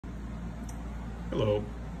Hello.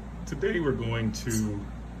 Today we're going to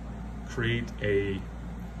create a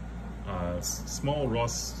small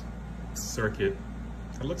Ros circuit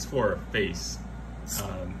that looks for a face,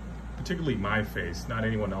 particularly my face, not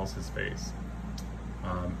anyone else's face.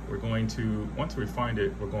 We're going to, once we find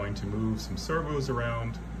it, we're going to move some servos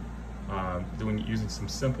around, using some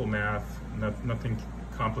simple math, nothing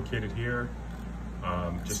complicated here,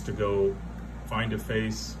 just to go find a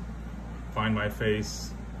face, find my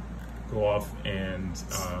face, go off and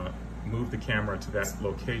move the camera to that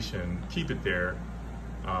location, keep it there,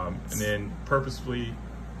 and then purposefully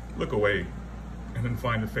look away and then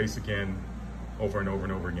find the face again over and over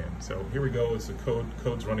and over again. So here we go, it's the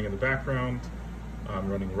code's running in the background. I'm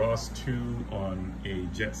running Ros2 on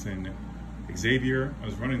a Jetson Xavier. I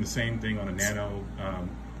was running the same thing on a Nano,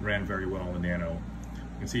 ran very well on the Nano.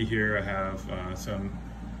 You can see here I have some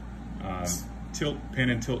pin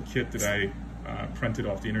and tilt kit that I printed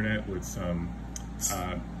off the internet with some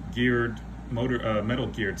metal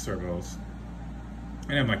geared servos,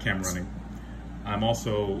 and I have my camera running. I'm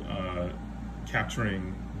also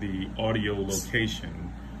capturing the audio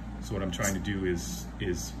location. So what I'm trying to do is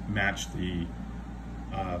match the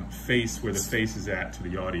face, where the face is at, to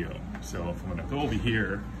the audio. So if I'm gonna go over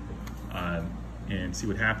here and see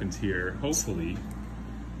what happens here, hopefully,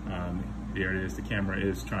 there it is, the camera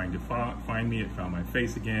is trying to find me. It found my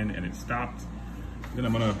face again and it stopped. Then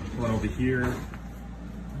I'm gonna run over here,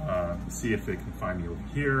 see if it can find me over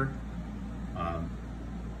here.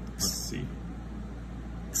 Let's see.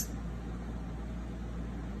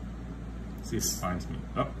 See if it finds me.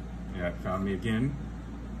 Oh, yeah, it found me again.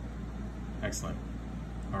 Excellent.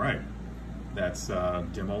 All right, that's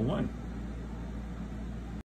demo 1.